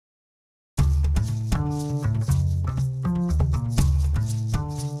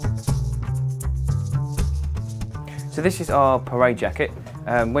So this is our parade jacket.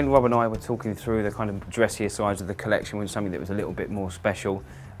 When Rob and I were talking through the kind of dressier sides of the collection, we wanted something that was a little bit more special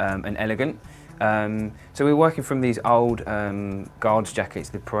and elegant. So we're working from these old guards jackets,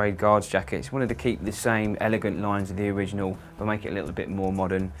 the parade guards jackets. We wanted to keep the same elegant lines of the original, but make it a little bit more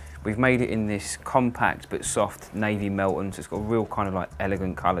modern. We've made it in this compact but soft navy melton, so it's got a real kind of like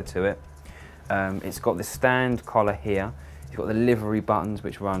elegant colour to it. It's got the stand collar here. It's got the livery buttons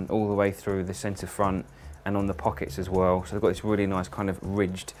which run all the way through the centre front and on the pockets as well. So they've got this really nice kind of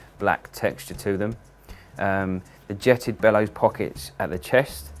ridged black texture to them. The jetted bellows pockets at the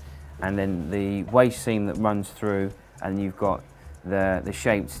chest, and then the waist seam that runs through, and you've got the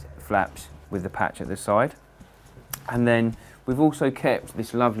shaped flaps with the patch at the side. And then we've also kept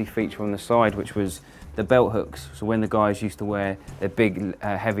this lovely feature on the side, which was the belt hooks. So when the guys used to wear their big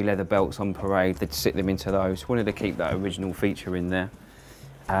heavy leather belts on parade, they'd sit them into those. Wanted to keep that original feature in there.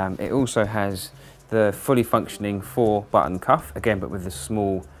 It also has the fully functioning 4-button cuff, again but with the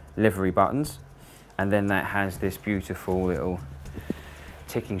small livery buttons, and then that has this beautiful little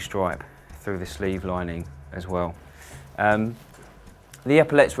ticking stripe through the sleeve lining as well. The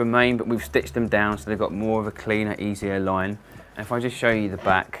epaulettes remain, but we've stitched them down so they've got more of a cleaner, easier line. And if I just show you the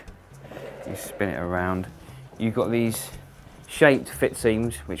back, you spin it around, you've got these shaped fit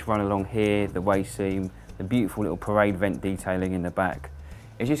seams which run along here, the waist seam, the beautiful little parade vent detailing in the back.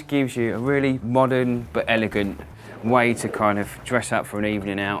 It just gives you a really modern but elegant way to kind of dress up for an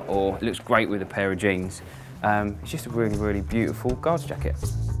evening out, or it looks great with a pair of jeans. It's just a really, really beautiful guards jacket.